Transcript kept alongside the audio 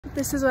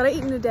This is what I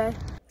eaten today.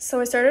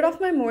 So I started off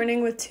my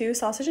morning with 2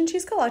 sausage and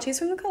cheese kolaches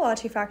from the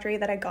Kolache Factory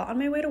that I got on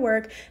my way to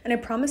work. And I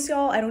promise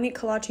y'all I don't eat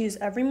kolaches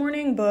every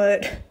morning,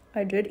 but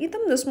I did eat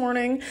them this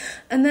morning.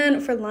 And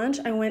then for lunch,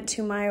 I went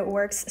to my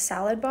work's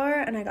salad bar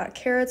and I got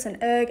carrots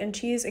and egg and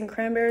cheese and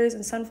cranberries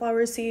and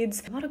sunflower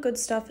seeds. A lot of good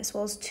stuff, as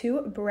well as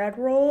 2 bread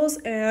rolls.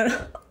 And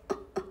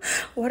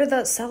why did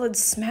that salad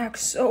smack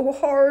so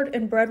hard?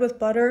 And bread with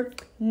butter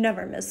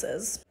never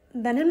misses.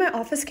 Then in my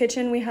office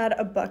kitchen, we had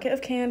a bucket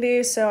of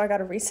candy, so I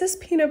got a Reese's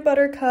peanut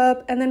butter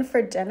cup. And then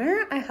for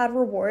dinner, I had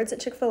rewards at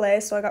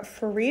Chick-fil-A, so I got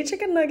free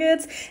chicken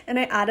nuggets, and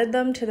I added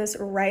them to this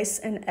rice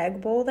and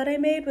egg bowl that I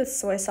made with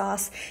soy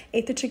sauce.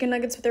 Ate the chicken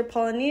nuggets with their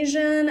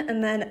Polynesian,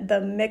 and then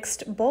the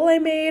mixed bowl I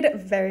made,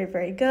 very,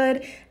 very good.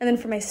 And then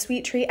for my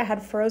sweet treat, I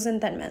had frozen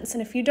Thin Mints.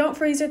 And if you don't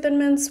freeze your Thin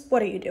Mints,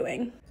 what are you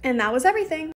doing? And that was everything.